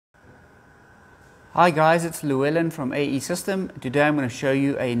Hi guys, it's Llewellyn from AE System. Today I'm going to show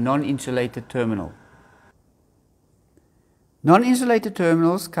you a non-insulated terminal. Non-insulated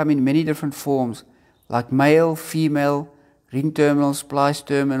terminals come in many different forms, like male, female, ring terminals, splice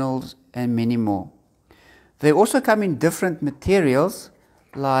terminals, and many more. They also come in different materials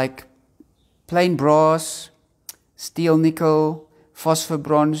like plain brass, steel nickel, phosphor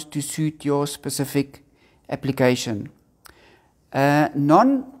bronze to suit your specific application.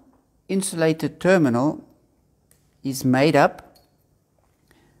 Non-insulated terminal is made up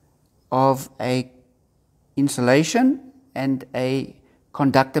of a insulation and a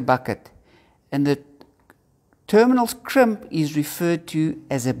conductor bucket, and the terminal's crimp is referred to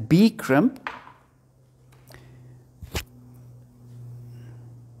as a B crimp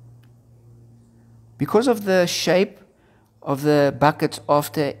because of the shape of the buckets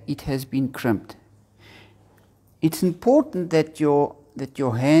after it has been crimped. It's important that your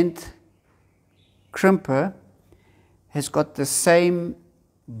hand crimper has got the same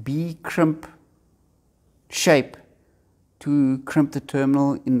B crimp shape to crimp the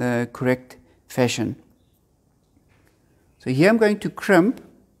terminal in the correct fashion. So here I'm going to crimp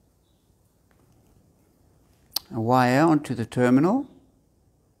a wire onto the terminal.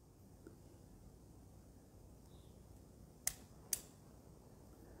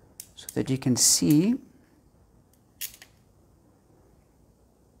 So that you can see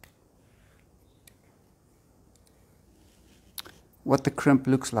what the crimp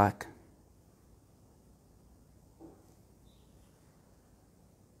looks like.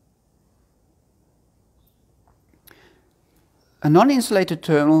 A non-insulated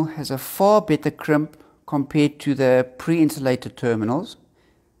terminal has a far better crimp compared to the pre-insulated terminals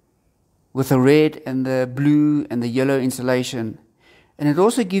with the red and the blue and the yellow insulation. And it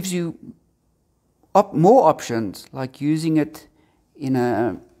also gives you more options, like using it in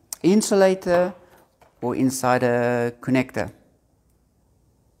an insulator or inside a connector.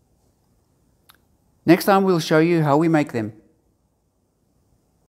 Next time we'll show you how we make them.